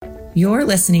You're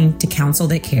listening to Counsel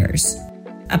That Cares,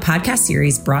 a podcast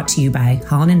series brought to you by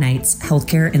Holland & Knight's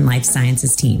Healthcare and Life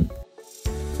Sciences team.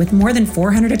 With more than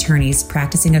 400 attorneys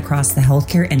practicing across the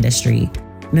healthcare industry,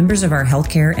 members of our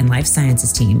Healthcare and Life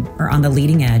Sciences team are on the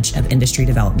leading edge of industry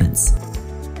developments.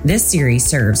 This series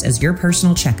serves as your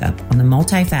personal checkup on the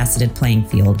multifaceted playing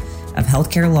field of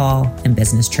healthcare law and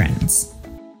business trends.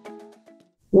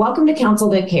 Welcome to Counsel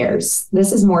That Cares.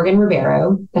 This is Morgan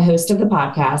Ribeiro, the host of the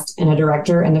podcast and a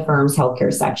director in the firm's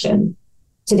healthcare section.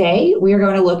 Today, we are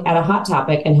going to look at a hot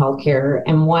topic in healthcare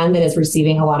and one that is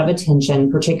receiving a lot of attention,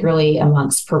 particularly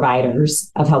amongst providers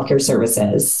of healthcare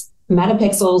services.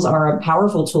 Metapixels are a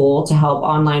powerful tool to help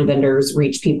online vendors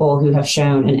reach people who have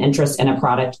shown an interest in a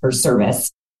product or service.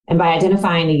 And by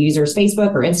identifying the user's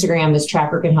Facebook or Instagram, this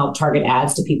tracker can help target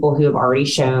ads to people who have already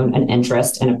shown an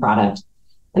interest in a product.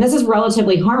 And this is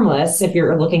relatively harmless if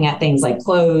you're looking at things like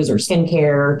clothes or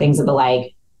skincare, things of the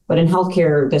like. But in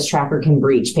healthcare, this tracker can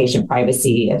breach patient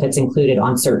privacy if it's included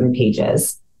on certain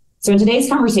pages. So in today's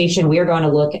conversation, we are going to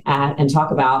look at and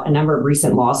talk about a number of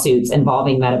recent lawsuits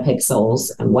involving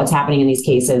metapixels and what's happening in these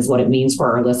cases, what it means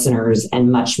for our listeners,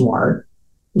 and much more.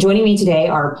 Joining me today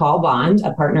are Paul Bond,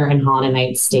 a partner in Holland &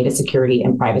 Knight's Data Security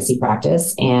and Privacy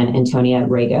Practice, and Antonia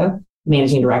Rego,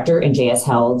 Managing Director in JS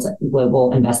Held's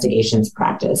Global Investigations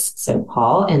Practice. So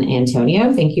Paul and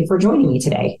Antonio, thank you for joining me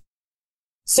today.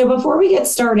 So before we get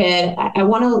started, I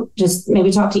want to just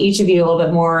maybe talk to each of you a little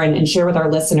bit more and share with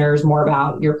our listeners more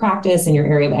about your practice and your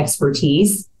area of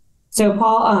expertise. So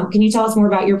Paul, can you tell us more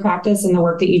about your practice and the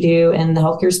work that you do in the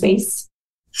healthcare space?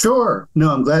 Sure.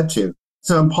 No, I'm glad to.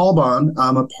 So I'm Paul Bond.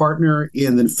 I'm a partner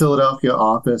in the Philadelphia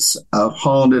office of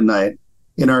Holland & Knight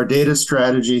in our Data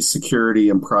Strategy, Security,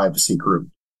 and Privacy group.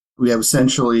 We have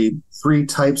essentially three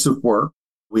types of work.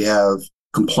 We have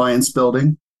compliance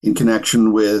building in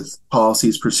connection with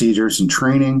policies, procedures, and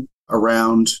training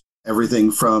around everything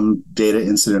from data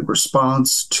incident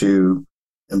response to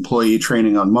employee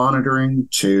training on monitoring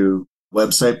to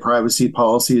website privacy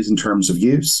policies in terms of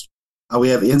use. We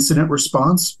have incident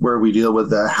response, where we deal with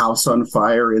the house on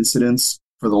fire incidents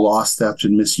for the loss, theft,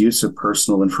 and misuse of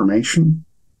personal information.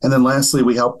 And then lastly,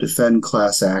 we help defend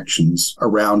class actions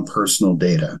around personal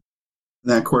data. In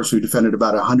that course, we defended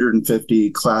about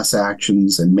 150 class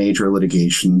actions and major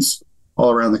litigations all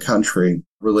around the country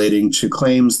relating to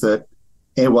claims that,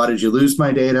 hey, why did you lose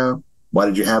my data? Why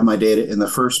did you have my data in the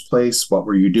first place? What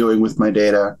were you doing with my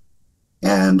data?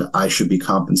 And I should be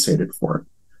compensated for it.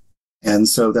 And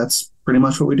so that's pretty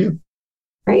much what we do.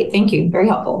 Great. Thank you. Very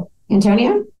helpful.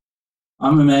 Antonio?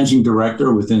 I'm a managing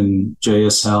director within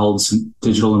JS Held's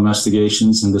Digital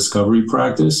Investigations and Discovery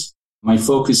Practice. My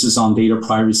focus is on data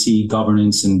privacy,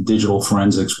 governance, and digital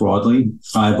forensics broadly.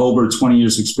 I have over 20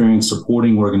 years experience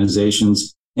supporting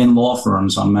organizations and law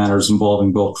firms on matters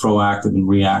involving both proactive and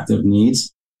reactive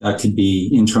needs. That could be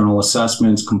internal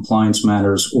assessments, compliance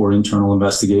matters, or internal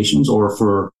investigations, or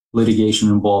for litigation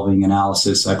involving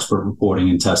analysis, expert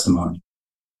reporting, and testimony.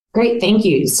 Great, thank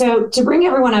you. So to bring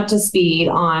everyone up to speed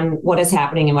on what is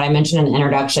happening and what I mentioned in the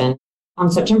introduction,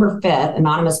 on September 5th,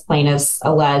 anonymous plaintiffs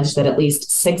alleged that at least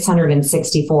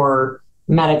 664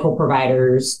 medical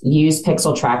providers use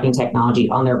pixel tracking technology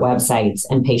on their websites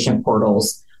and patient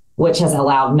portals, which has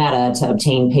allowed Meta to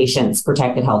obtain patients'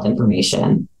 protected health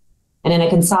information. And in a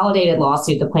consolidated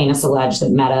lawsuit, the plaintiffs alleged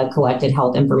that Meta collected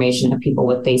health information of people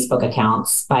with Facebook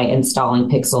accounts by installing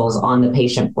pixels on the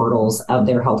patient portals of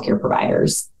their healthcare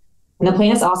providers. And the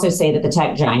plaintiffs also say that the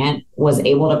tech giant was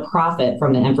able to profit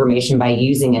from the information by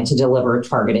using it to deliver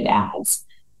targeted ads.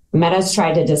 Meta's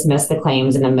tried to dismiss the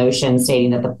claims in a motion stating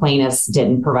that the plaintiffs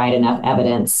didn't provide enough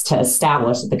evidence to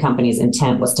establish that the company's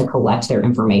intent was to collect their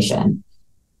information.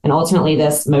 And ultimately,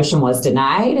 this motion was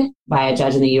denied by a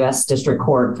judge in the U.S. District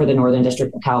Court for the Northern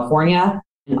District of California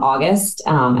in August,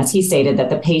 as he stated that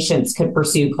the patients could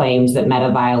pursue claims that Meta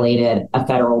violated a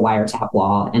federal wiretap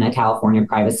law and a California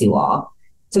privacy law.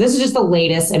 So this is just the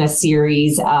latest in a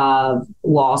series of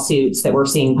lawsuits that we're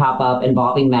seeing pop up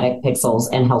involving metapixels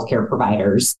and healthcare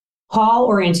providers. Paul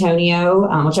or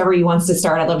Antonio, whichever you wants to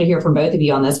start, I'd love to hear from both of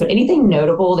you on this, but anything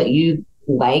notable that you'd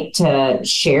like to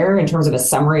share in terms of a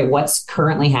summary of what's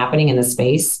currently happening in the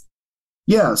space?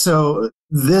 Yeah, so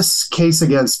this case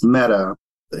against Meta,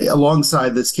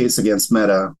 alongside this case against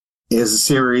Meta, is a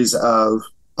series of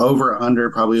over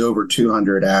 100, probably over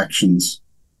 200 actions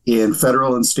in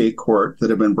federal and state court that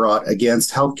have been brought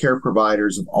against healthcare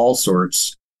providers of all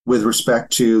sorts with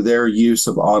respect to their use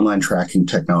of online tracking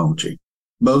technology.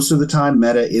 Most of the time,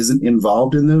 Meta isn't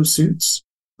involved in those suits,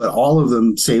 but all of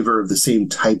them savor the same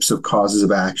types of causes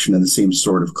of action and the same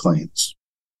sort of claims.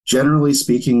 Generally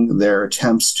speaking, they're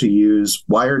attempts to use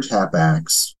wiretap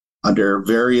acts under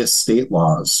various state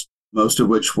laws, most of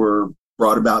which were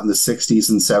brought about in the 60s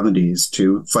and 70s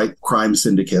to fight crime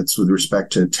syndicates with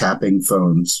respect to tapping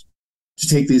phones, to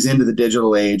take these into the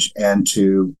digital age and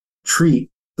to treat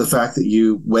the fact that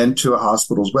you went to a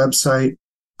hospital's website,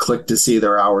 clicked to see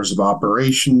their hours of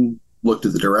operation, looked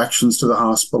at the directions to the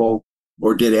hospital,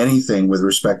 or did anything with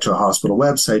respect to a hospital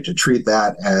website, to treat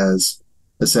that as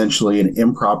essentially an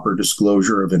improper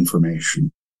disclosure of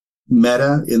information.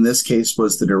 Meta, in this case,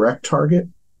 was the direct target,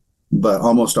 but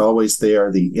almost always they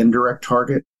are the indirect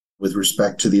target with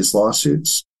respect to these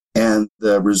lawsuits. And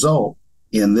the result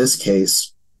in this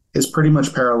case is pretty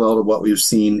much parallel to what we've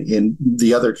seen in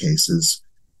the other cases.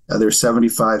 There's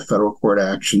 75 federal court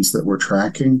actions that we're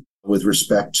tracking with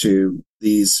respect to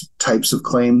these types of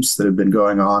claims that have been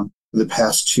going on for the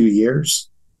past 2 years.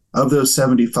 Of those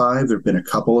 75, there have been a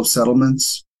couple of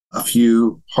settlements, a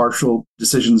few partial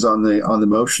decisions on the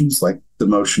motions, like the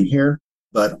motion here,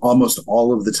 but almost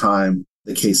all of the time,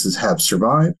 the cases have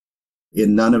survived.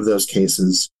 In none of those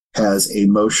cases has a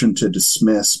motion to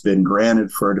dismiss been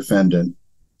granted for a defendant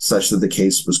such that the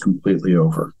case was completely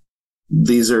over.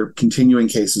 These are continuing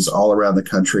cases all around the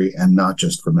country and not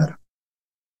just for Meta.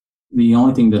 The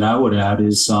only thing that I would add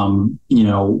is,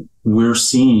 we're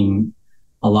seeing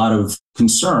a lot of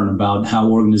concern about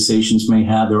how organizations may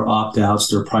have their opt-outs,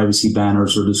 their privacy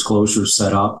banners or disclosures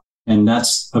set up. And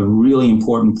that's a really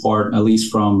important part, at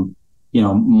least from,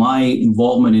 my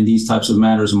involvement in these types of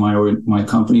matters and my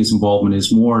company's involvement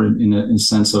is more in a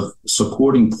sense of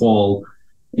supporting Paul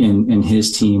in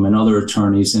his team and other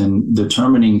attorneys in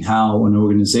determining how an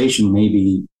organization may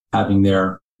be having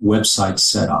their website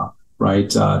set up, right?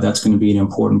 That's going to be an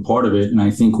important part of it. And I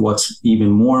think what's even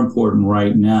more important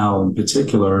right now in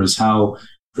particular is how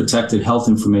protected health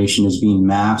information is being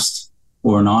masked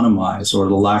or anonymized or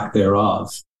the lack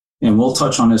thereof. And we'll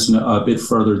touch on this a bit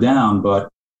further down, but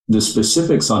the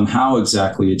specifics on how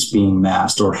exactly it's being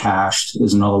masked or hashed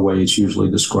is another way it's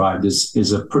usually described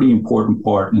is a pretty important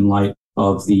part in light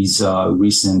of these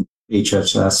recent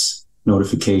HHS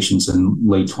notifications in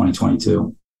late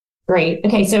 2022. Great.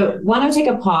 Okay, so want to take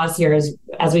a pause here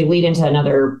as we lead into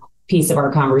another piece of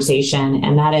our conversation,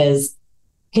 and that is,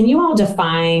 can you all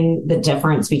define the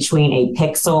difference between a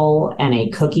pixel and a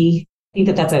cookie? I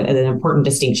think that's an important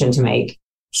distinction to make.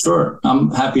 Sure.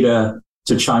 I'm happy to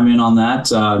chime in on that.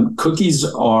 Cookies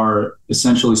are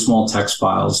essentially small text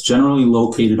files, generally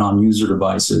located on user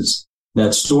devices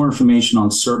that store information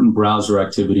on certain browser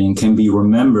activity and can be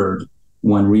remembered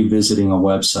when revisiting a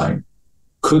website.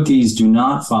 Cookies do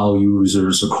not follow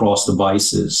users across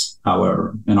devices,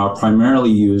 however, and are primarily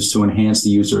used to enhance the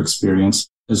user experience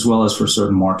as well as for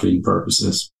certain marketing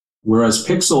purposes. Whereas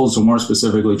pixels, or more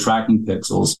specifically tracking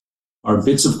pixels, are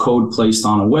bits of code placed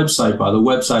on a website by the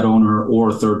website owner or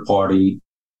a third party.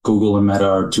 Google and Meta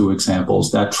are two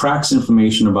examples that tracks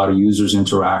information about a user's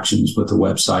interactions with the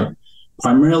website,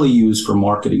 primarily used for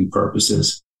marketing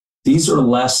purposes. These are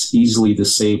less easily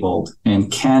disabled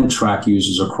and can track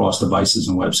users across devices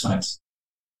and websites.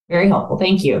 Very helpful.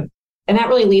 Thank you. And that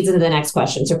really leads into the next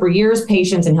question. So for years,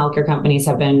 patients and healthcare companies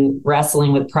have been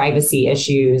wrestling with privacy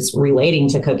issues relating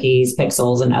to cookies,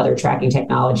 pixels, and other tracking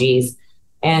technologies.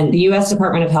 And the U.S.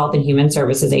 Department of Health and Human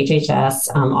Services,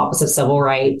 HHS, Office of Civil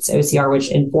Rights, OCR, which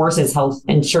enforces Health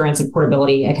Insurance and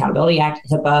Portability Accountability Act,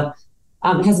 HIPAA,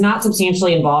 has not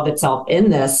substantially involved itself in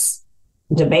this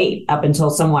debate up until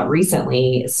somewhat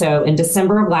recently. So in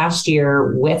December of last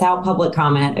year, without public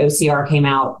comment, OCR came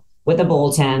out with a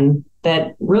bulletin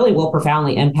that really will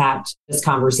profoundly impact this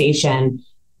conversation.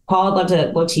 Paul, I'd love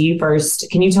to look to you first.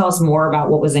 Can you tell us more about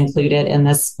what was included in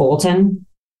this bulletin?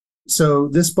 So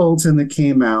this bulletin that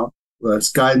came out was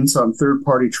guidance on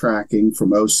third-party tracking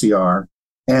from OCR.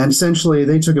 And essentially,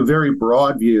 they took a very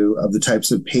broad view of the types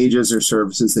of pages or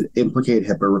services that implicate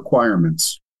HIPAA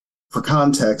requirements. For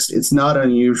context, it's not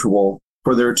unusual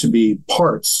for there to be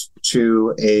parts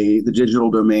to the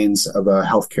digital domains of a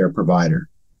healthcare provider.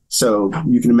 So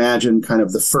you can imagine kind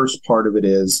of the first part of it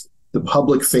is the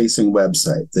public-facing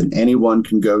website that anyone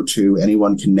can go to,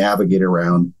 anyone can navigate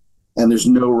around, and there's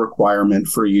no requirement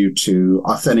for you to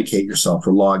authenticate yourself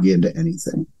or log into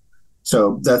anything.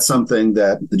 So that's something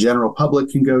that the general public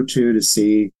can go to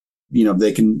see,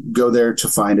 they can go there to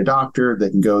find a doctor. They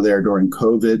can go there during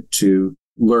COVID to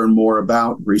learn more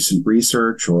about recent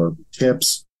research or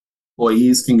tips.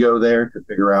 Employees can go there to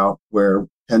figure out where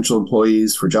potential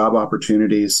employees for job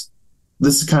opportunities.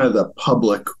 This is kind of the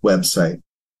public website.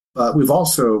 But we've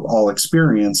also all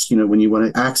experienced, when you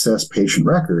want to access patient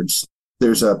records,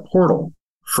 there's a portal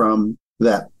from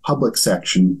that public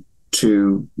section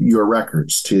to your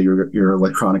records, to your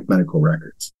electronic medical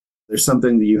records. There's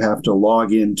something that you have to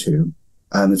log into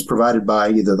and it's provided by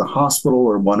either the hospital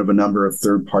or one of a number of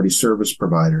third-party service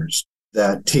providers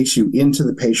that takes you into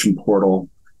the patient portal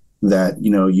that,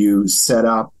 you set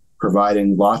up,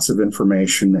 providing lots of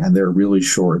information, and they're really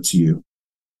sure it's you.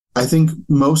 I think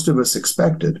most of us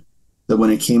expected that when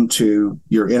it came to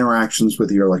your interactions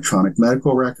with your electronic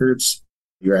medical records,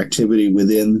 your activity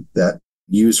within that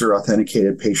user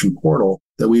authenticated patient portal,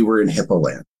 that we were in HIPAA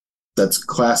land. That's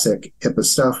classic HIPAA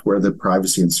stuff where the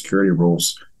privacy and security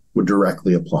rules would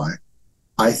directly apply.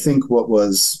 I think what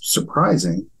was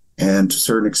surprising and to a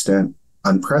certain extent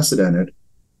unprecedented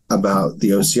about the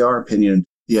OCR opinion at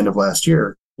the end of last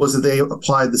year was that they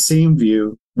applied the same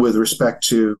view with respect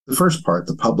to the first part,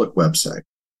 the public website.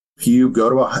 If you go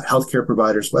to a healthcare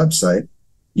provider's website,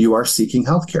 you are seeking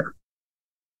healthcare.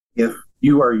 If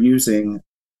you are using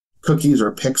cookies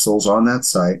or pixels on that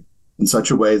site in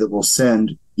such a way that will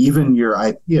send even your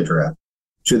IP address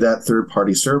to that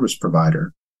third-party service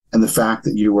provider, and the fact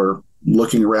that you were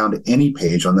looking around any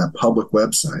page on that public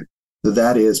website,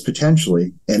 that is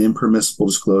potentially an impermissible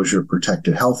disclosure of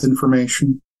protected health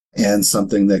information and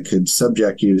something that could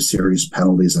subject you to serious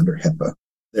penalties under HIPAA.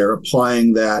 They're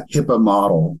applying that HIPAA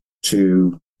model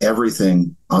to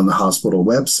everything on the hospital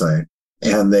website,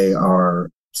 and they are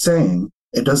saying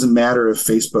it doesn't matter if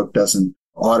Facebook doesn't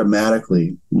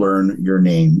automatically learn your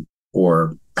name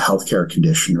or healthcare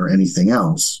condition or anything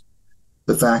else.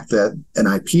 The fact that an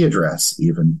IP address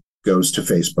even goes to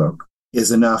Facebook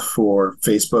is enough for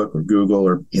Facebook or Google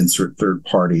or insert third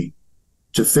party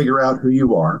to figure out who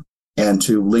you are and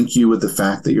to link you with the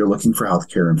fact that you're looking for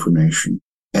healthcare information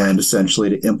and essentially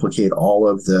to implicate all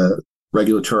of the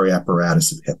regulatory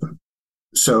apparatus of HIPAA.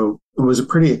 So it was a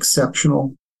pretty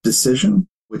exceptional decision,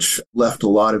 which left a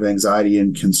lot of anxiety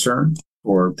and concern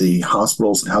for the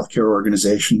hospitals and healthcare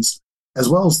organizations, as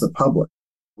well as the public.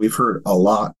 We've heard a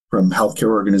lot from healthcare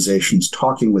organizations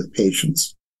talking with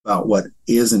patients about what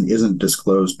is and isn't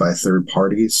disclosed by third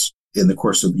parties in the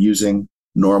course of using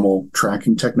normal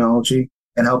tracking technology,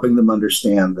 and helping them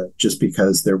understand that just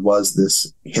because there was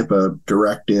this HIPAA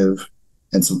directive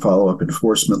and some follow-up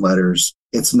enforcement letters,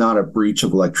 it's not a breach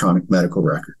of electronic medical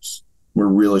records. We're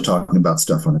really talking about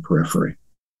stuff on the periphery.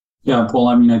 Yeah, Paul,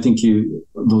 I think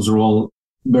those are all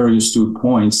very astute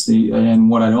points. And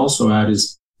what I'd also add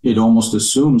is it almost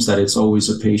assumes that it's always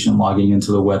a patient logging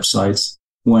into the websites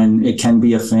when it can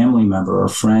be a family member or a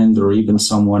friend or even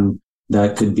someone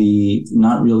that could be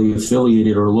not really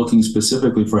affiliated or looking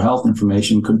specifically for health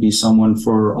information, could be someone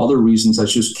for other reasons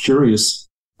that's just curious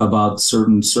about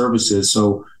certain services.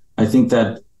 So I think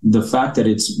that the fact that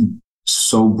it's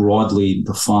so broadly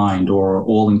defined or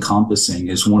all-encompassing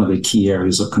is one of the key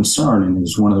areas of concern, and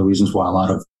is one of the reasons why a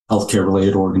lot of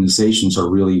healthcare-related organizations are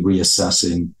really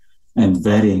reassessing and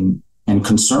vetting and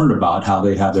concerned about how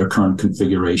they have their current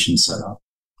configuration set up,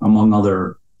 among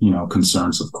other,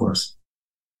 concerns, of course.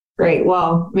 Great.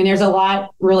 Well, there's a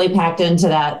lot really packed into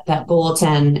that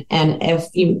bulletin. And if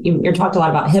you're talked a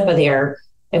lot about HIPAA there,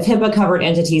 if HIPAA covered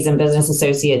entities and business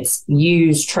associates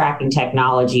use tracking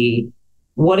technology,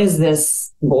 what is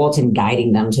this bulletin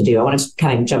guiding them to do? I want to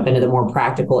kind of jump into the more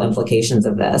practical implications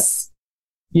of this.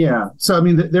 Yeah. So,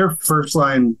 their first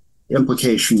line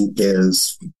implication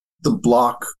is the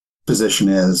block position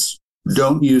is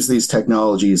don't use these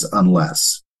technologies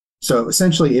unless. So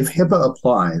essentially, if HIPAA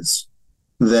applies,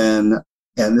 then,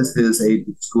 and this is a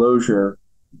disclosure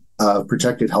of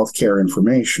protected healthcare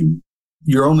information,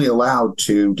 you're only allowed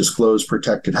to disclose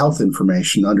protected health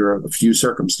information under a few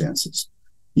circumstances.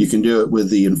 You can do it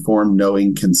with the informed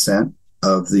knowing consent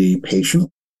of the patient.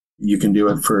 You can do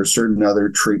it for certain other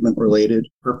treatment-related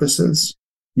purposes.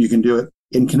 You can do it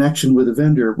in connection with a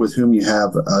vendor with whom you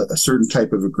have a certain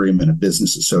type of agreement, a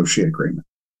business associate agreement.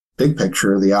 Big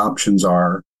picture, the options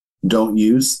are don't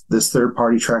use this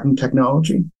third-party tracking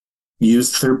technology,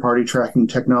 use third-party tracking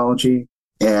technology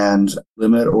and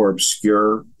limit or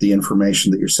obscure the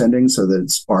information that you're sending so that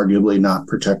it's arguably not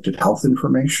protected health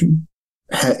information.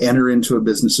 Enter into a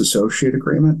business associate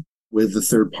agreement with the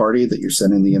third party that you're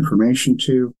sending the information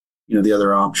to. The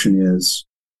other option is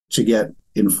to get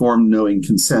informed knowing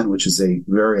consent, which is a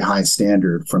very high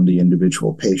standard from the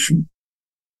individual patient.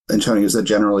 Antonio, is that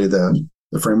generally the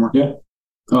framework? Yeah.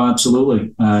 Oh,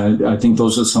 absolutely. I think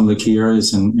those are some of the key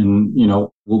areas, and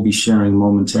we'll be sharing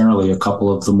momentarily a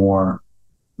couple of the more.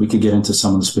 We could get into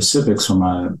some of the specifics from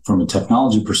a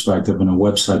technology perspective and a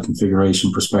website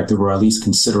configuration perspective, or at least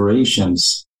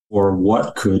considerations or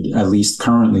what could at least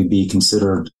currently be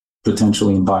considered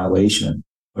potentially in violation.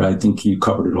 But I think you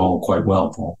covered it all quite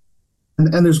well, Paul.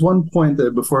 And there's one point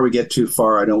that before we get too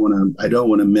far, I don't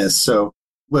want to miss. So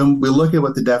when we look at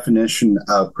what the definition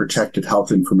of protected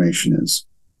health information is,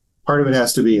 Part of it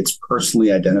has to be it's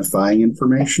personally identifying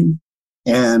information.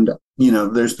 And,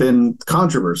 there's been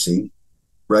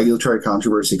regulatory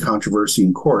controversy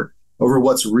in court over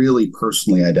what's really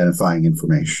personally identifying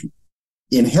information.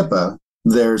 In HIPAA,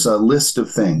 there's a list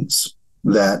of things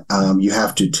that you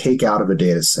have to take out of a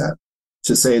data set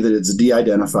to say that it's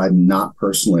de-identified, not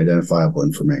personally identifiable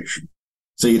information.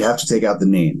 So you'd have to take out the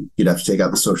name. You'd have to take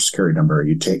out the social security number.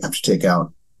 You'd have to take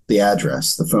out the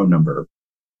address, the phone number,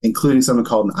 including something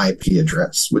called an IP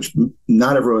address, which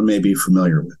not everyone may be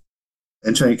familiar with.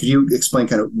 And Tony, could you explain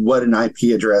kind of what an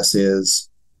IP address is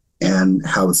and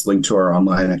how it's linked to our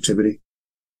online activity?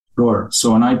 Sure.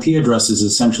 So an IP address is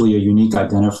essentially a unique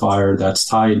identifier that's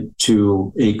tied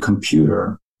to a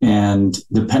computer. And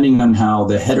depending on how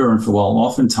the header,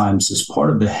 oftentimes as part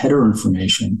of the header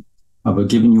information of a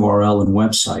given URL and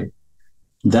website,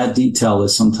 that detail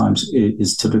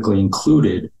is typically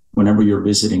included whenever you're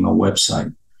visiting a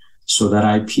website. So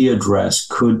that IP address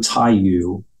could tie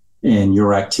you in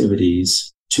your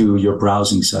activities to your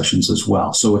browsing sessions as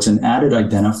well. So it's an added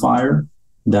identifier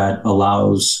that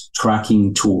allows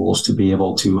tracking tools to be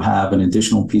able to have an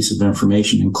additional piece of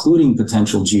information, including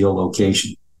potential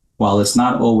geolocation. While it's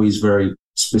not always very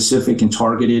specific and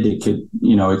targeted, it could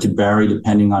vary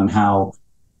depending on how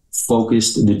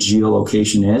focused the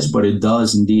geolocation is, but it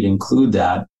does indeed include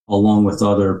that along with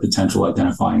other potential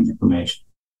identifying information.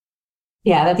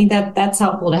 Yeah, I think that's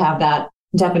helpful to have that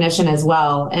definition as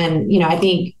well. And, I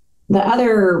think the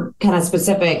other kind of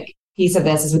specific piece of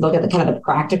this as we look at the kind of the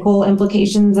practical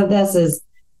implications of this is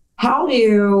how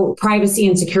do privacy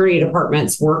and security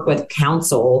departments work with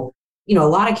counsel? A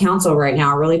lot of counsel right now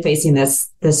are really facing this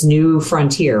new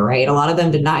frontier, right? A lot of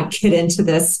them did not get into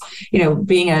this,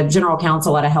 being a general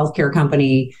counsel at a healthcare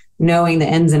company, knowing the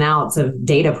ins and outs of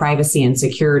data privacy and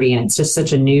security. And it's just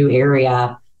such a new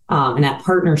area. And that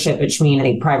partnership between, I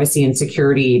think, privacy and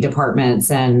security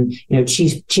departments and,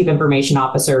 chief information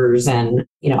officers and,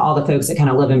 all the folks that kind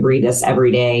of live and breathe this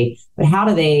every day. But how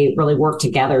do they really work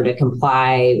together to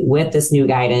comply with this new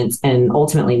guidance and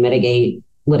ultimately mitigate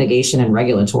litigation and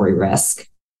regulatory risk?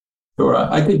 Sure.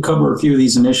 I could cover a few of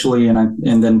these initially, and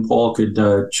then Paul could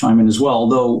chime in as well.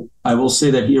 Although I will say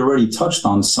that he already touched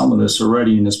on some of this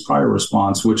already in his prior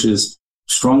response, which is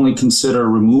strongly consider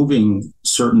removing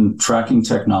certain tracking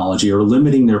technology or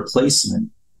limiting their placement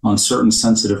on certain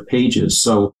sensitive pages.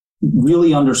 So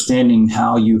really understanding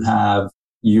how you have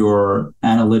your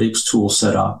analytics tool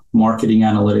set up, marketing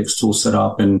analytics tool set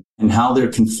up, and how they're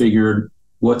configured,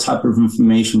 what type of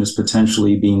information is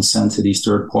potentially being sent to these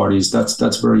third parties.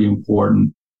 That's very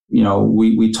important.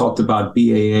 We talked about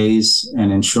BAAs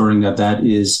and ensuring that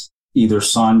is either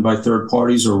signed by third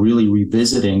parties or really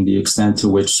revisiting the extent to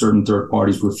which certain third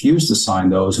parties refuse to sign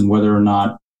those and whether or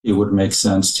not it would make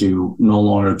sense to no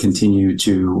longer continue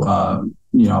to,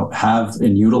 have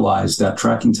and utilize that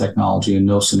tracking technology in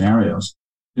those scenarios.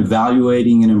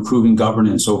 Evaluating and improving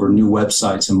governance over new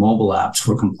websites and mobile apps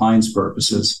for compliance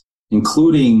purposes,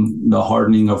 including the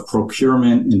hardening of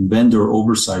procurement and vendor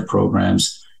oversight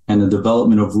programs and the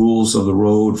development of rules of the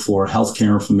road for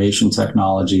healthcare information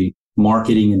technology,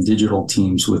 marketing and digital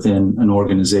teams within an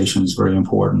organization is very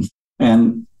important.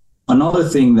 And another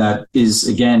thing that is,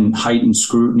 again, heightened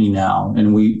scrutiny now,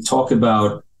 and we talk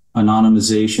about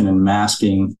anonymization and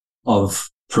masking of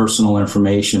personal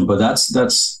information, but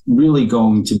that's really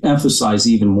going to emphasize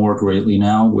even more greatly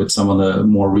now with some of the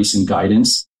more recent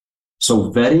guidance.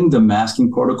 So vetting the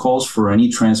masking protocols for any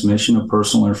transmission of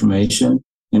personal information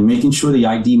and making sure the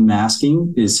ID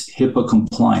masking is HIPAA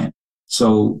compliant.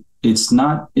 So it's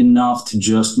not enough to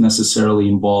just necessarily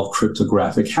involve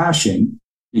cryptographic hashing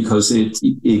because it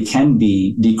can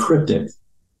be decrypted.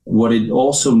 What it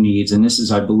also needs, and this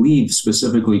is, I believe,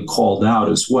 specifically called out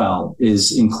as well,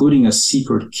 is including a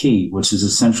secret key, which is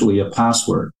essentially a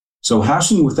password. So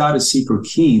hashing without a secret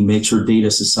key makes your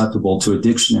data susceptible to a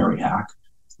dictionary hack,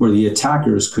 where the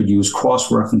attackers could use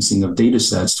cross-referencing of data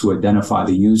sets to identify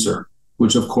the user,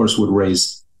 which of course would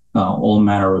raise all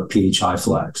manner of PHI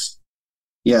flags.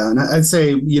 Yeah, and I'd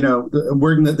say,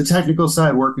 working the technical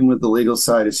side, working with the legal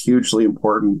side is hugely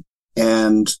important.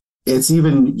 And it's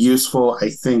even useful, I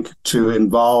think, to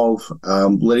involve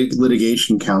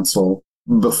litigation counsel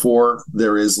before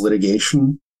there is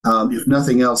litigation. If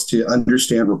nothing else, to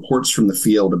understand reports from the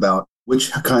field about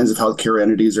which kinds of healthcare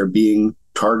entities are being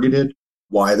targeted,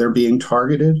 why they're being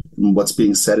targeted, and what's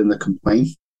being said in the complaint.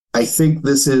 I think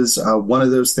this is one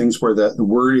of those things where the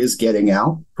word is getting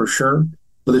out for sure.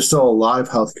 But there's still a lot of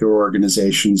healthcare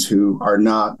organizations who are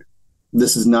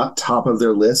this is not top of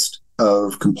their list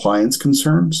of compliance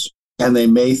concerns. And they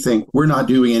may think we're not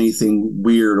doing anything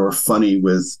weird or funny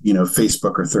with,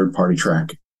 Facebook or third-party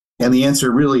tracking. And the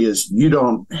answer really is you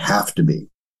don't have to be.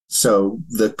 So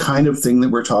the kind of thing that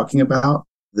we're talking about,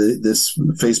 this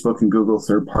Facebook and Google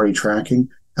third-party tracking,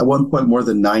 at one point, more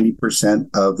than 90%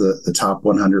 of the top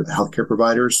 100 healthcare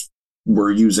providers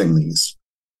were using these.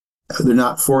 They're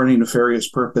not for any nefarious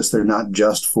purpose. They're not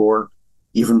just for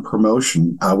even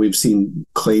promotion. We've seen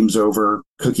claims over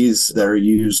cookies that are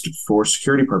used for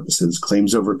security purposes,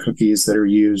 claims over cookies that are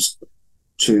used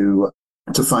to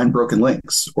find broken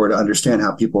links or to understand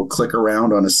how people click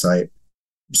around on a site.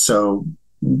 So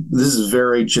this is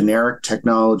very generic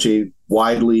technology,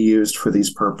 widely used for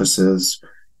these purposes.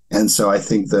 And so I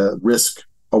think the risk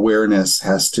awareness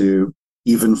has to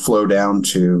even flow down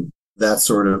to that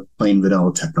sort of plain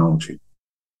vanilla technology.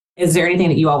 Is there anything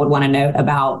that you all would want to note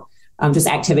about just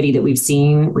activity that we've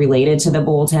seen related to the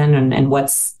bulletin and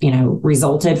what's,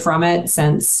 resulted from it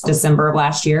since December of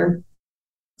last year?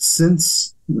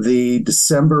 Since the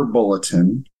December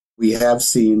bulletin, we have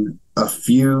seen a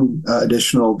few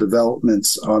additional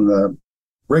developments on the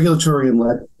regulatory and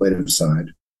legislative side.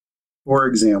 For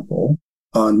example,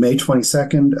 on May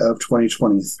 22nd of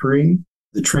 2023,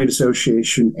 the trade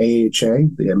association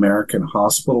AHA, the American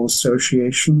Hospital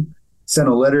Association, sent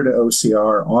a letter to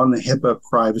OCR on the HIPAA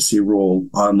privacy rule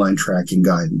online tracking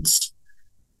guidance.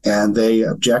 And they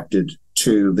objected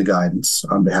to the guidance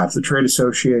on behalf of the trade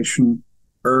association,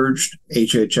 urged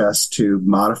HHS to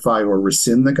modify or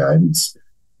rescind the guidance.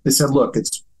 They said, look,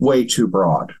 it's way too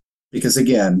broad. Because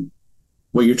again,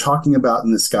 what you're talking about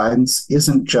in this guidance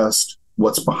isn't just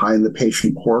what's behind the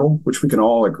patient portal, which we can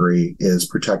all agree is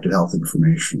protected health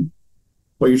information.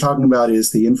 What you're talking about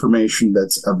is the information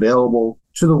that's available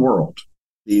to the world,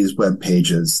 these web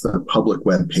pages, the public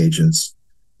web pages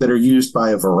that are used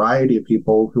by a variety of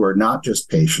people who are not just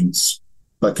patients,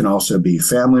 but can also be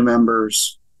family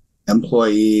members,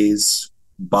 employees,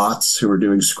 bots who are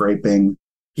doing scraping,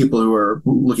 people who are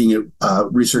looking at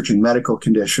researching medical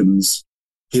conditions,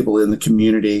 people in the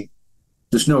community.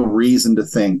 There's no reason to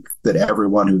think that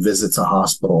everyone who visits a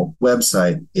hospital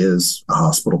website is a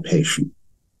hospital patient.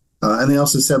 And they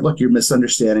also said, look, you're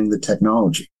misunderstanding the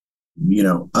technology.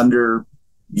 Under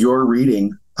your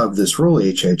reading of this rule,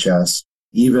 HHS,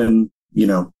 even,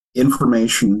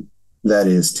 information that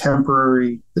is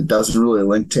temporary, that doesn't really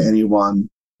link to anyone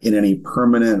in any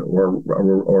permanent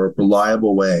or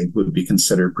reliable way would be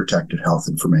considered protected health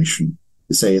information.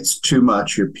 To say it's too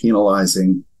much, you're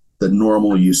penalizing the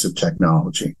normal use of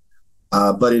technology.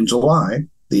 But in July,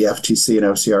 the FTC and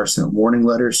OCR sent warning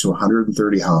letters to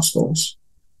 130 hospitals,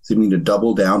 seeming to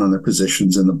double down on their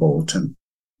positions in the bulletin,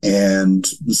 and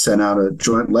sent out a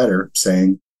joint letter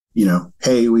saying,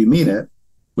 hey, we mean it.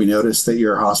 We notice that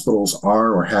your hospitals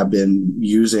are or have been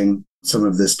using some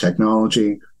of this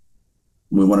technology.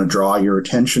 We want to draw your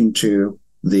attention to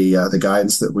the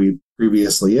guidance that we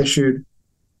previously issued,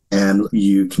 and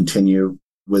you continue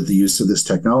with the use of this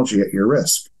technology at your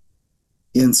risk.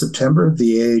 In September,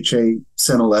 the AHA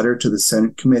sent a letter to the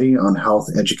Senate Committee on Health,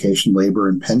 Education, Labor,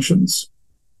 and Pensions,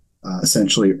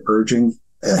 essentially urging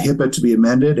HIPAA to be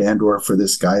amended and or for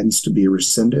this guidance to be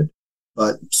rescinded.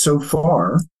 But so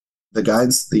far, the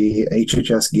guidance the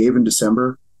HHS gave in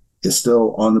December is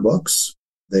still on the books.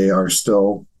 They are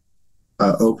still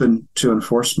open to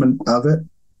enforcement of it.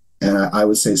 And I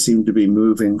would say seem to be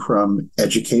moving from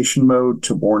education mode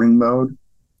to warning mode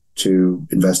to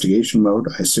investigation mode,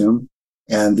 I assume.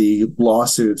 And the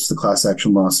lawsuits, the class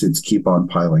action lawsuits, keep on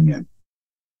piling in.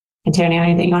 Antonio,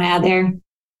 anything you want to add there?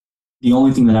 The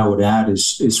only thing that I would add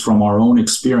is from our own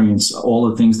experience, all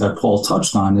the things that Paul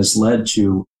touched on has led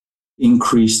to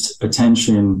increased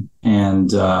attention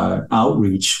and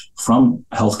outreach from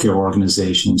healthcare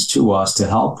organizations to us to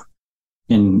help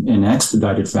in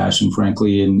expedited fashion,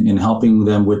 frankly, in helping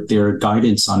them with their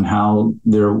guidance on how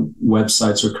their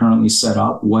websites are currently set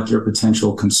up, what their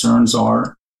potential concerns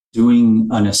are, doing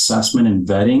an assessment and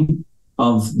vetting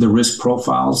of the risk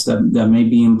profiles that may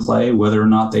be in play, whether or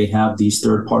not they have these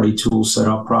third-party tools set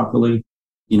up properly.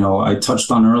 I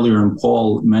touched on earlier, and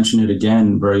Paul mentioned it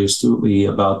again very astutely,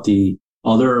 about the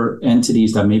other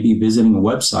entities that may be visiting a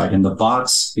website. And the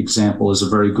bots example is a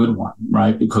very good one,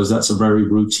 right? Because that's a very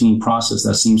routine process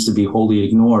that seems to be wholly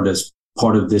ignored as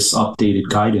part of this updated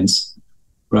guidance.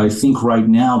 But I think right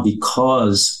now,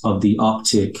 because of the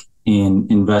uptick in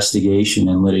investigation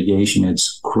and litigation,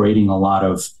 it's creating a lot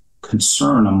of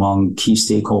concern among key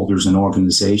stakeholders and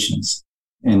organizations.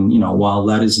 And, while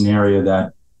that is an area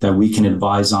that we can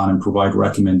advise on and provide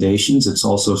recommendations, it's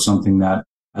also something that,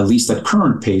 at least at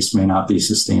current pace, may not be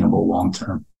sustainable long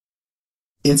term.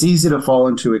 It's easy to fall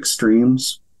into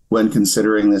extremes when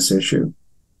considering this issue.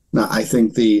 Now, I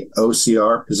think the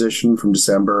OCR position from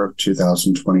December of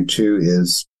 2022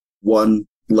 is one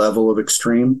level of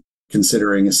extreme,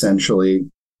 considering essentially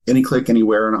any click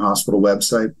anywhere on a hospital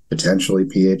website, potentially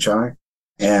PHI.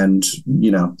 And,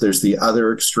 there's the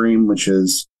other extreme, which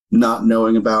is not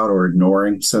knowing about or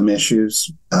ignoring some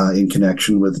issues in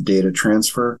connection with data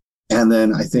transfer. And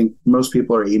then I think most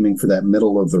people are aiming for that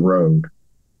middle of the road,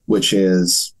 which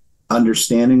is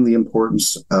understanding the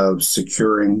importance of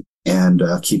securing and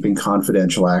keeping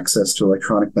confidential access to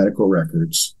electronic medical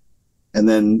records, and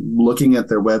then looking at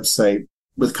their website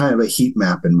with kind of a heat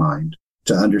map in mind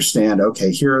to understand,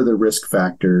 okay, here are the risk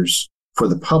factors for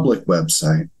the public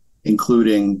website,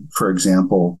 including, for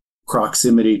example,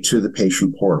 proximity to the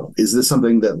patient portal. Is this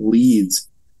something that leads,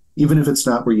 even if it's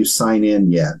not where you sign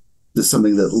in yet, this is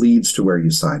something that leads to where you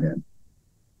sign in?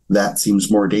 That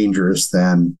seems more dangerous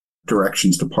than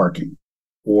directions to parking.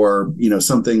 Or,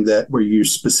 something that where you're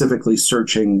specifically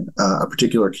searching a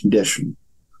particular condition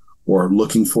or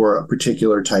looking for a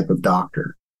particular type of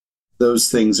doctor. Those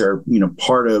things are,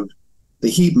 part of the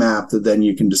heat map that then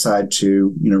you can decide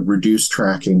to, reduce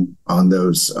tracking on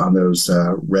those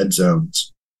red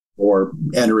zones or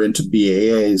enter into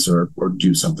BAAs or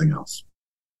do something else.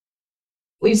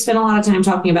 We've spent a lot of time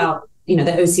talking about, the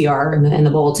OCR and the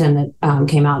bulletin that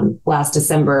came out last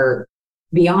December.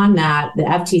 Beyond that, the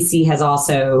FTC has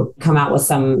also come out with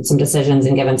some decisions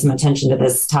and given some attention to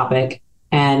this topic.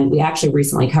 And we actually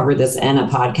recently covered this in a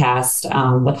podcast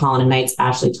with Holland & Knight's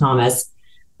Ashley Thomas.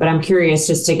 But I'm curious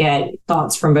just to get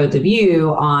thoughts from both of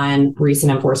you on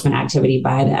recent enforcement activity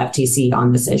by the FTC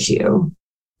on this issue.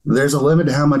 There's a limit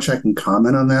to how much I can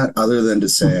comment on that, other than to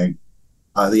say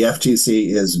the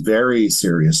FTC is very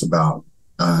serious about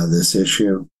this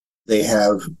issue. They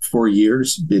have, for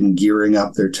years, been gearing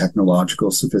up their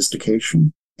technological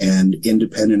sophistication and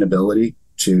independent ability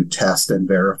to test and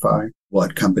verify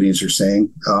what companies are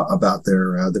saying about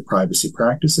their privacy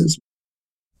practices,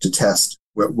 to test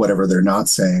whatever they're not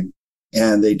saying.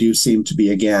 And they do seem to be,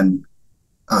 again,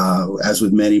 as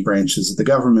with many branches of the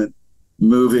government,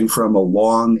 moving from a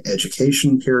long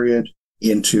education period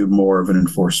into more of an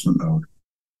enforcement mode.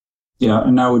 Yeah,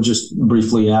 and I would just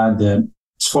briefly add that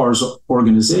as far as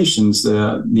organizations,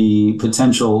 the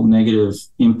potential negative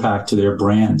impact to their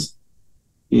brand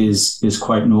is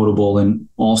quite notable and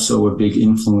also a big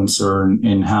influencer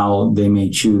in how they may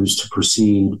choose to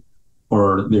proceed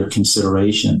or their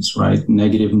considerations, right?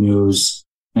 Negative news,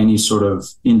 any sort of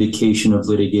indication of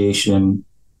litigation,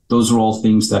 those are all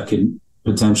things that could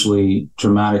potentially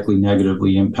dramatically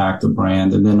negatively impact the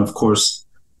brand. And then, of course,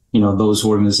 those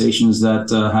organizations that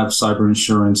have cyber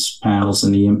insurance panels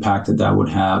and the impact that would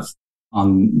have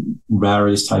on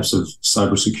various types of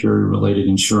cybersecurity related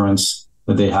insurance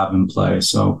that they have in play.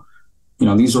 So,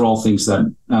 these are all things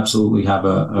that absolutely have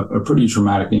a pretty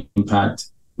dramatic impact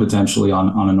potentially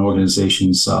on an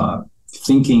organization's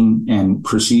thinking and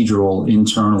procedural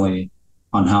internally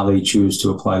on how they choose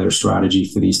to apply their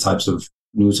strategy for these types of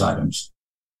news items.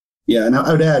 Yeah, and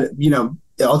I would add,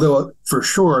 although for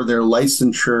sure their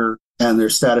licensure and their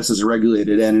status as a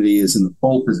regulated entity is in the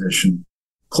pole position,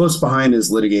 close behind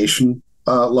is litigation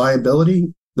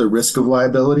liability, the risk of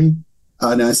liability.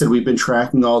 And I said we've been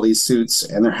tracking all these suits,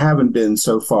 and there haven't been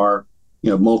so far,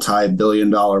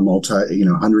 multi-billion-dollar,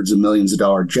 hundreds of millions of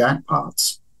dollar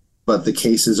jackpots, but the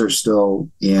cases are still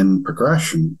in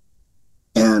progression.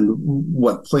 And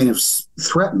what plaintiffs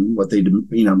threaten, what they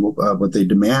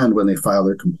demand when they file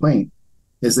their complaint,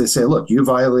 is they say, look, you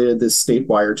violated this state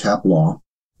wiretap law.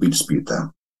 We dispute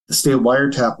that. The state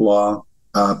wiretap law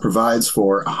provides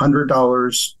for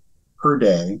 $100 per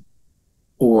day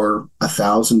or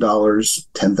 $1,000,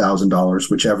 $10,000,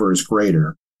 whichever is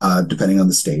greater, depending on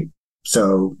the state.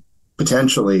 So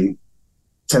potentially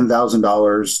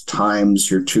 $10,000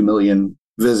 times your 2 million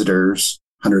visitors,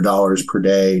 $100 per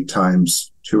day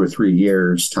times 2 or 3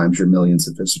 years times your millions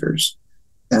of visitors.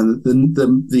 And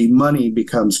the money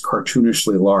becomes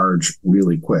cartoonishly large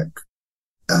really quick.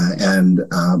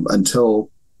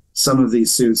 Until some of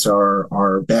these suits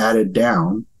are batted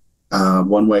down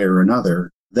one way or another,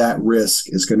 that risk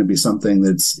is going to be something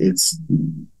it's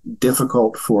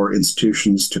difficult for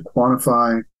institutions to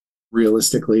quantify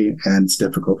realistically, and it's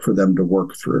difficult for them to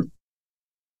work through.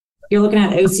 You're looking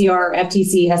at OCR,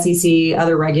 FTC, SEC,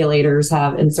 other regulators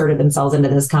have inserted themselves into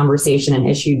this conversation and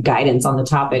issued guidance on the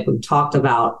topic. We've talked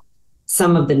about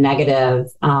some of the negative,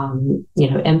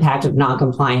 impact of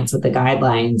noncompliance with the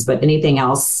guidelines, but anything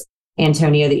else,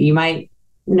 Antonio, that you might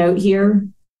note here?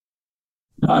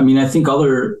 I mean, I think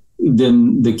other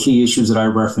than the key issues that I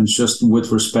referenced, just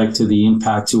with respect to the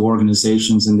impact to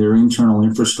organizations and their internal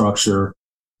infrastructure,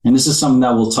 and this is something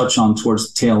that we'll touch on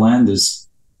towards the tail end, is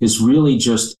really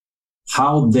just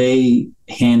how they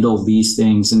handle these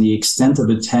things and the extent of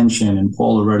attention, and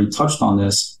Paul already touched on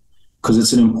this, because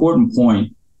it's an important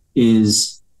point,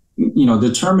 is,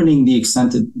 determining the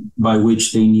extent by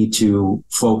which they need to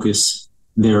focus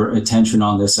their attention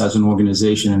on this as an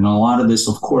organization. And a lot of this,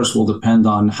 of course, will depend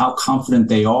on how confident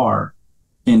they are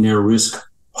in their risk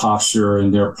posture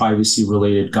and their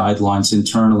privacy-related guidelines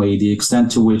internally, the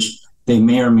extent to which they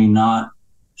may or may not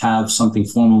have something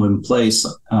formal in place.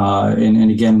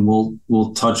 And again,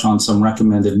 we'll touch on some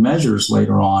recommended measures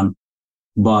later on.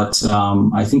 But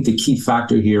I think the key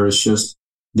factor here is just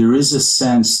there is a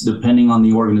sense, depending on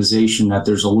the organization, that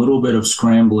there's a little bit of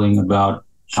scrambling about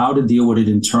how to deal with it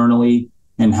internally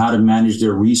and how to manage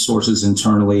their resources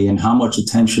internally and how much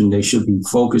attention they should be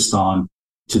focused on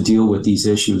to deal with these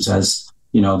issues, as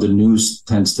the news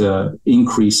tends to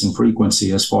increase in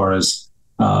frequency as far as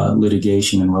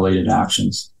litigation and related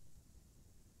actions.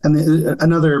 And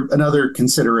another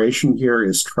consideration here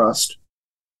is trust.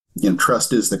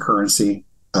 Trust is the currency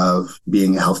of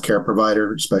being a healthcare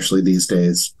provider, especially these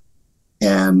days.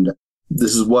 And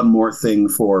this is one more thing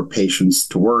for patients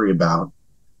to worry about.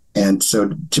 And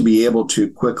so to be able to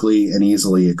quickly and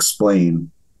easily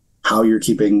explain how you're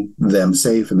keeping them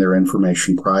safe and their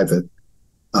information private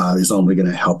is only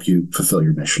going to help you fulfill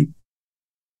your mission.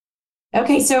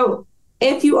 Okay, so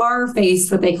if you are faced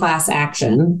with a class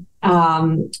action,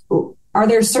 are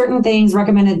there certain things,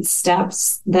 recommended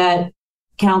steps that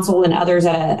counsel and others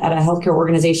at a healthcare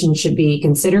organization should be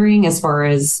considering as far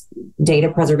as data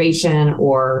preservation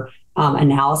or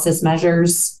analysis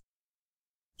measures?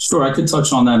 Sure, I could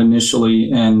touch on that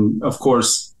initially. And of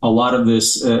course, a lot of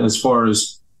this, as far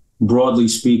as broadly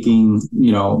speaking,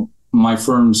 my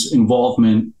firm's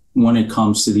involvement when it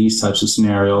comes to these types of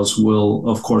scenarios will,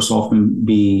 of course, often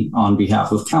be on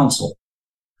behalf of counsel.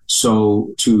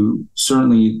 So to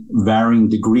certainly varying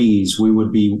degrees, we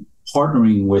would be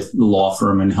partnering with the law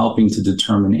firm and helping to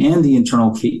determine, and the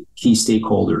internal key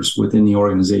stakeholders within the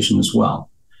organization as well.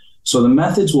 So the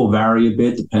methods will vary a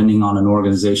bit depending on an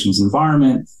organization's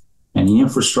environment and the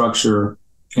infrastructure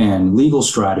and legal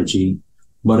strategy,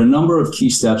 but a number of key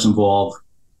steps involve,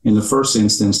 in the first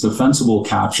instance, defensible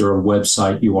capture of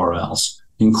website URLs,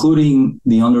 including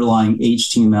the underlying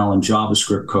HTML and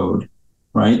JavaScript code,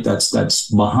 right? That's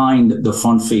behind the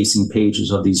front-facing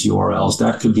pages of these URLs.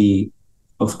 That could be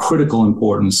of critical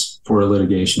importance for a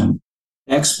litigation.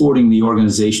 Exporting the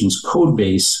organization's code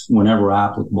base whenever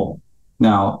applicable.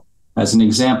 Now, as an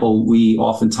example, we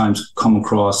oftentimes come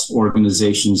across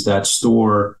organizations that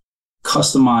store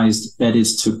customized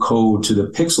edits to code to the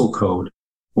pixel code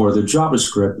or the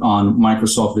JavaScript on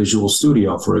Microsoft Visual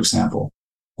Studio, for example,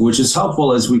 which is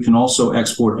helpful as we can also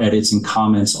export edits and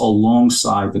comments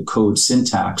alongside the code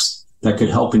syntax that could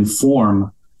help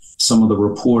inform some of the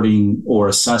reporting or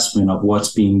assessment of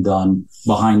what's being done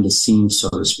behind the scenes, so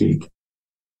to speak.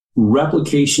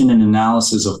 Replication and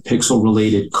analysis of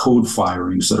pixel-related code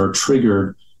firings that are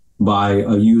triggered by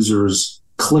a user's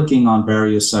clicking on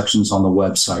various sections on the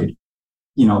website.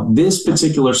 This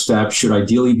particular step should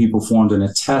ideally be performed in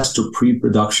a test or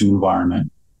pre-production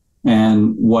environment.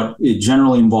 And what it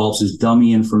generally involves is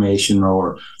dummy information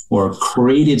or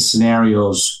created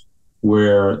scenarios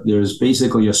where there's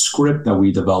basically a script that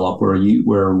we develop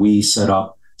where we set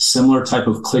up similar type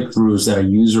of click-throughs that a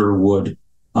user would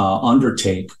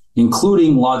undertake,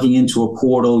 including logging into a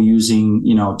portal using,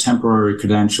 temporary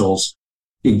credentials,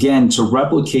 again, to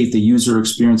replicate the user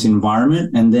experience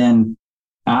environment. And then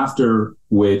after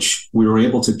which we were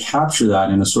able to capture that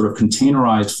in a sort of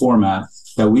containerized format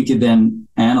that we could then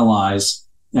analyze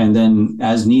and then,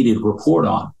 as needed, report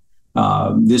on.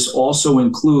 This also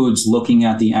includes looking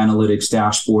at the analytics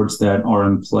dashboards that are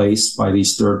in place by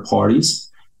these third parties.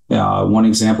 One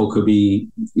example could be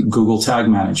Google Tag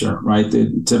Manager, right?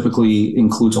 That typically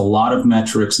includes a lot of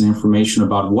metrics and information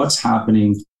about what's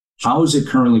happening, how is it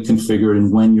currently configured,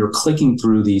 and when you're clicking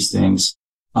through these things,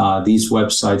 these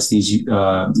websites, these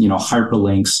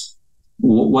hyperlinks,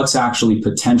 what's actually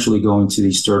potentially going to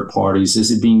these third parties?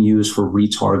 Is it being used for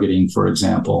retargeting, for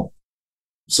example?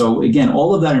 So again,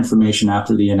 all of that information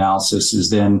after the analysis is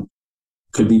then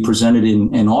could be presented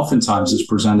and oftentimes is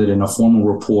presented in a formal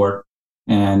report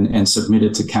and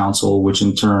submitted to counsel, which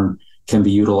in turn can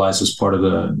be utilized as part of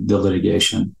the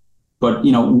litigation. But,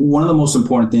 one of the most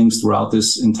important things throughout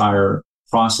this entire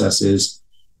process is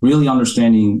really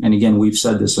understanding, and again, we've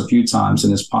said this a few times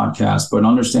in this podcast, but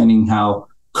understanding how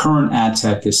current ad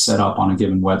tech is set up on a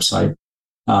given website,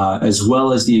 as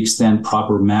well as the extent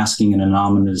proper masking and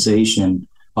anonymization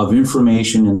of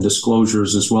information and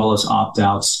disclosures, as well as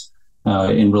opt-outs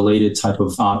in related type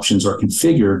of options are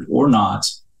configured or not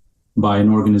by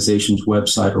an organization's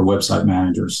website or website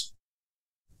managers.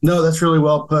 No, that's really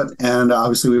well put. And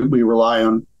obviously, we rely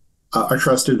on our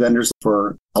trusted vendors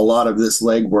for a lot of this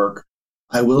legwork.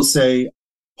 I will say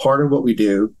part of what we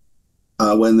do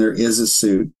when there is a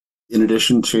suit, in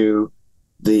addition to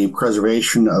the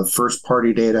preservation of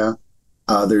first-party data,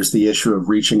 there's the issue of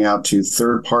reaching out to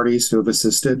third parties who have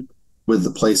assisted with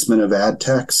the placement of ad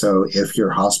tech. So if your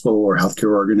hospital or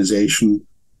healthcare organization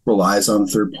relies on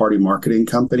third-party marketing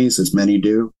companies, as many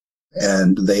do,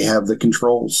 and they have the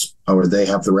controls or they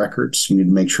have the records, you need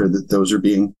to make sure that those are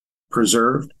being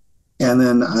preserved. And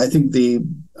then I think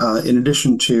in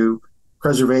addition to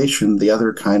preservation, the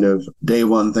other kind of day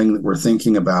one thing that we're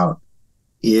thinking about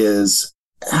is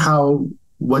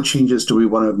what changes do we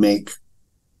want to make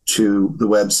to the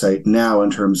website now in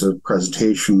terms of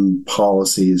presentation,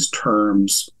 policies,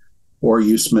 terms, or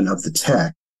usement of the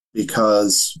tech?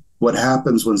 Because what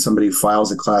happens when somebody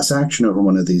files a class action over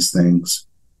one of these things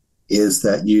is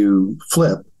that you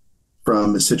flip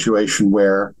from a situation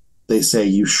where they say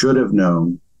you should have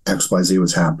known XYZ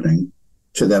was happening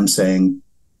to them saying,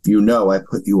 I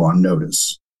put you on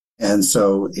notice. And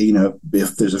so,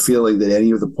 if there's a feeling that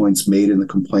any of the points made in the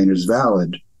complaint is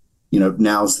valid,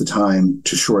 now's the time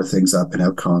to shore things up and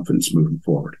have confidence moving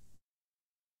forward.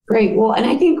 Great. Well, and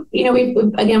I think,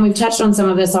 we've touched on some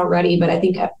of this already, but I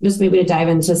think just maybe to dive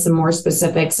into some more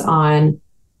specifics on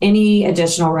any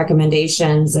additional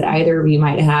recommendations that either of you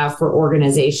might have for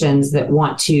organizations that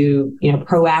want to,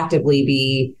 proactively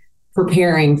be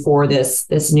preparing for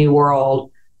this new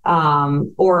world,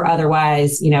 or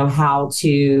otherwise, how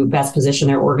to best position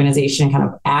their organization kind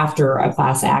of after a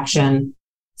class action.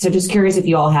 So just curious if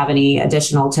you all have any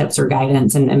additional tips or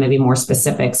guidance and maybe more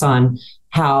specifics on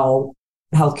how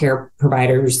healthcare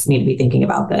providers need to be thinking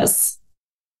about this.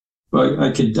 Well,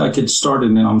 I could start,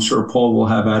 and then I'm sure Paul will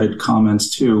have added comments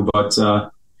too. But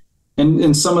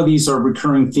and some of these are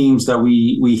recurring themes that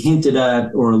we hinted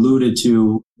at or alluded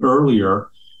to earlier.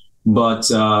 But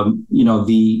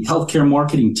the healthcare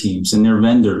marketing teams and their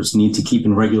vendors need to keep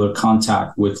in regular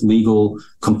contact with legal,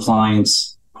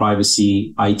 compliance,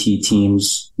 privacy, IT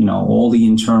teams, all the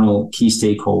internal key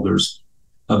stakeholders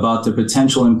about the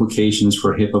potential implications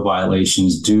for HIPAA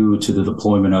violations due to the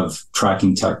deployment of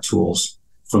tracking tech tools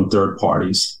from third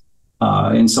parties.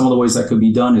 And some of the ways that could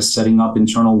be done is setting up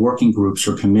internal working groups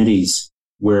or committees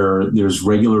where there's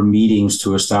regular meetings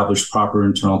to establish proper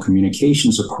internal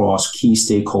communications across key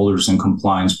stakeholders in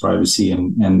compliance, privacy,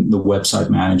 and the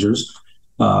website managers.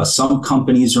 Some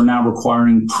companies are now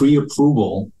requiring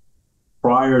pre-approval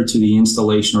prior to the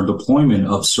installation or deployment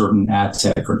of certain ad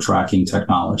tech or tracking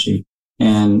technology.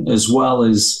 And as well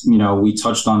as, we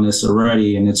touched on this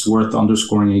already, and it's worth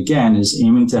underscoring again, is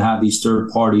aiming to have these third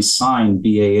parties sign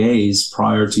BAAs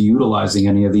prior to utilizing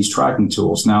any of these tracking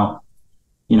tools. Now,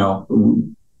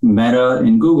 Meta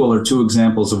and Google are two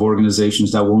examples of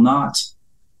organizations that will not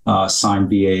sign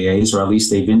BAAs, or at least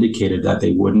they've indicated that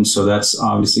they wouldn't. So that's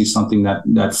obviously something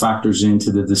that factors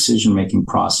into the decision-making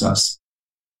process.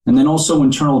 And then also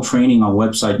internal training on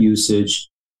website usage.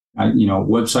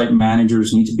 Website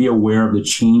managers need to be aware of the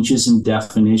changes in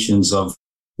definitions of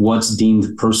what's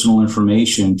deemed personal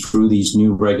information through these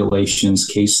new regulations,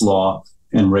 case law,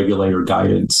 and regulator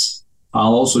guidance.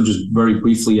 I'll also just very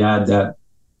briefly add that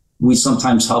we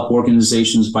sometimes help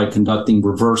organizations by conducting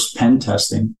reverse pen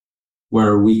testing,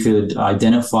 where we could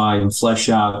identify and flesh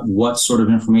out what sort of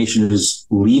information is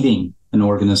leaving an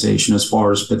organization as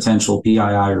far as potential PII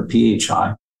or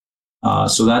PHI.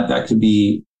 So that could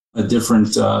be a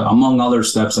different, among other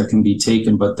steps that can be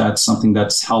taken, but that's something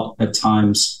that's helped at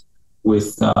times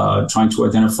with trying to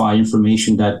identify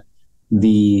information that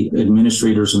the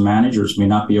administrators and managers may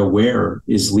not be aware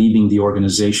is leaving the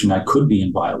organization that could be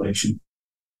in violation.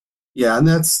 Yeah, and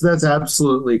that's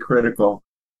absolutely critical.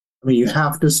 I mean, you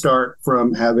have to start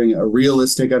from having a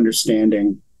realistic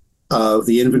understanding of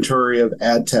the inventory of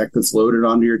ad tech that's loaded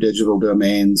onto your digital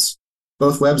domains,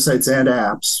 both websites and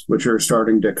apps, which are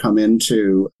starting to come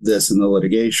into this in the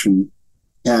litigation,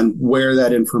 and where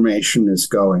that information is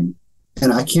going.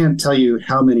 And I can't tell you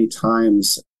how many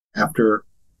times after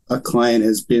a client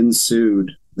has been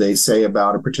sued, they say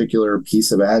about a particular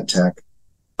piece of ad tech,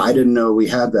 I didn't know we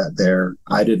had that there.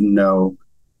 I didn't know.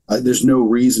 There's no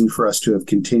reason for us to have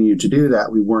continued to do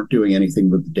that. We weren't doing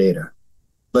anything with the data.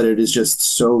 But it is just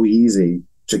so easy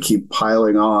to keep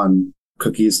piling on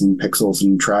cookies and pixels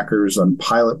and trackers on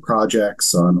pilot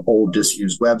projects, on old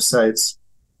disused websites,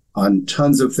 on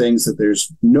tons of things that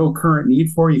there's no current need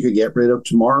for. You could get rid of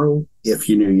tomorrow if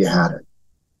you knew you had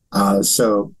it.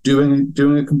 So doing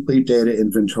a complete data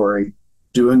inventory,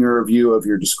 doing a review of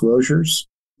your disclosures,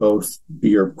 both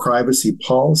your privacy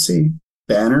policy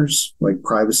banners, like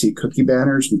privacy cookie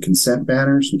banners and consent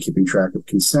banners, and keeping track of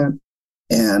consent,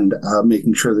 and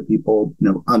making sure that people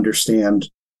understand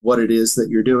what it is that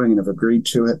you're doing and have agreed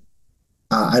to it.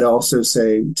 I'd also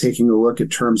say taking a look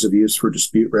at terms of use for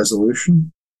dispute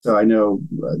resolution. So I know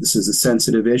this is a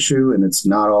sensitive issue, and it's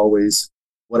not always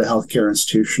what a healthcare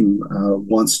institution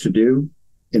wants to do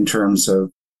in terms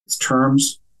of its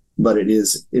terms, but it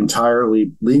is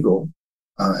entirely legal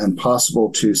and possible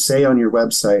to say on your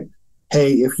website,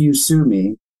 hey, if you sue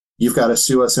me, you've got to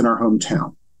sue us in our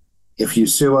hometown. If you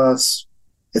sue us,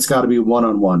 it's got to be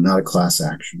one-on-one, not a class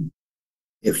action.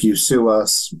 If you sue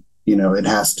us, it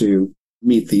has to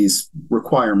meet these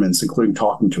requirements, including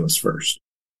talking to us first.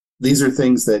 These are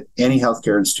things that any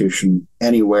healthcare institution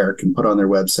anywhere can put on their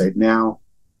website now,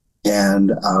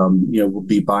 and will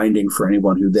be binding for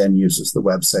anyone who then uses the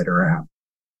website or app.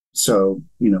 So,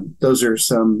 those are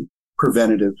some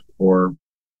preventative or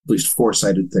at least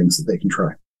foresighted things that they can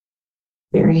try.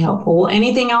 Very helpful.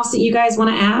 Anything else that you guys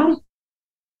want to add?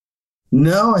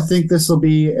 No, I think this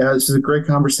is a great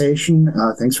conversation.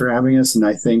 Thanks for having us. And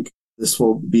I think this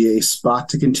will be a spot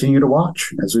to continue to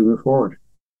watch as we move forward.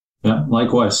 Yeah,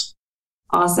 likewise.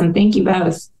 Awesome. Thank you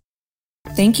both.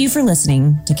 Thank you for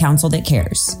listening to Counsel That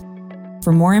Cares.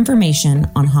 For more information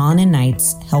on Holland &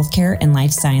 Knight's Healthcare and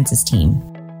Life Sciences team,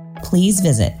 please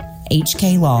visit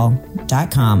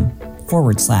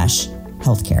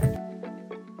hklaw.com/healthcare.